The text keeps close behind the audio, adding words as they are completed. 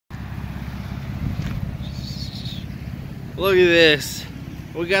Look at this.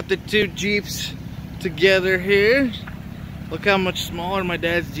 We got the two Jeeps together here. Look how much smaller my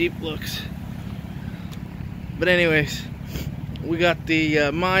dad's Jeep looks. But anyways, we got the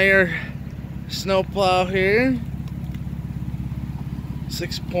Meyer snowplow here.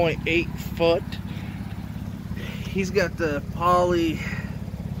 6.8 foot. He's got the poly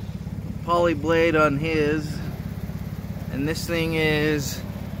blade on his. And this thing is,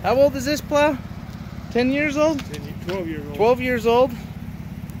 how old is this plow? 10 years old? 12 years old. 12 years old?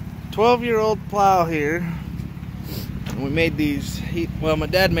 12-year-old plow here. And we made these, well, my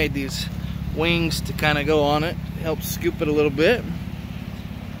dad made these wings to kind of go on it. Help scoop it a little bit.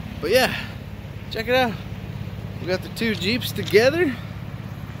 But yeah, check it out. We got the two Jeeps together.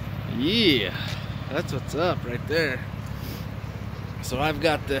 Yeah, that's what's up right there. So I've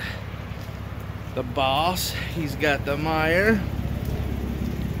got the Boss. He's got the Meyer.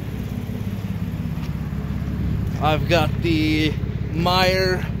 I've got the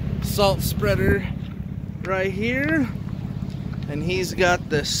Meyer salt spreader right here. And he's got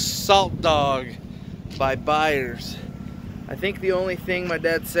the Saltdogg by Byers. I think the only thing my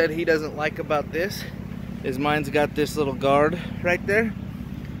dad said he doesn't like about this is mine's got this little guard right there.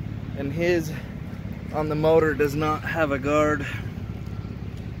 And his on the motor does not have a guard.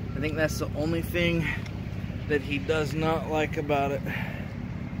 I think that's the only thing that he does not like about it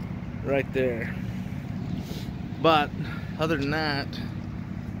right there. But other than that,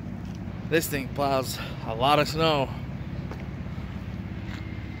 this thing plows a lot of snow.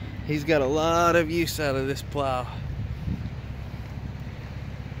 He's got a lot of use out of this plow.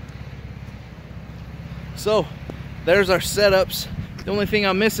 So there's our setups. The only thing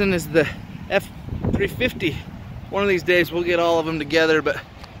I'm missing is the F350. One of these days we'll get all of them together, but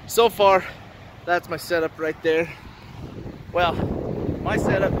so far that's my setup right there. Well, my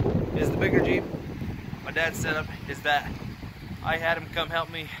setup is the bigger Jeep. My dad's setup is that. I had him come help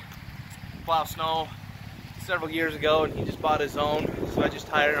me plow snow several years ago, and he just bought his own, so I just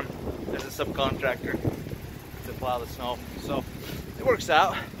hire him as a subcontractor to plow the snow. So it works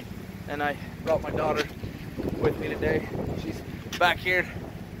out, and I brought my daughter with me today. She's back here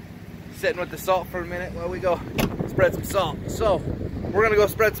sitting with the salt for a minute while we go spread some salt. So we're gonna go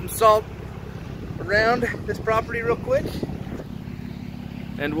spread some salt around this property real quick,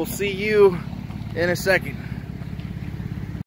 and we'll see you in a second.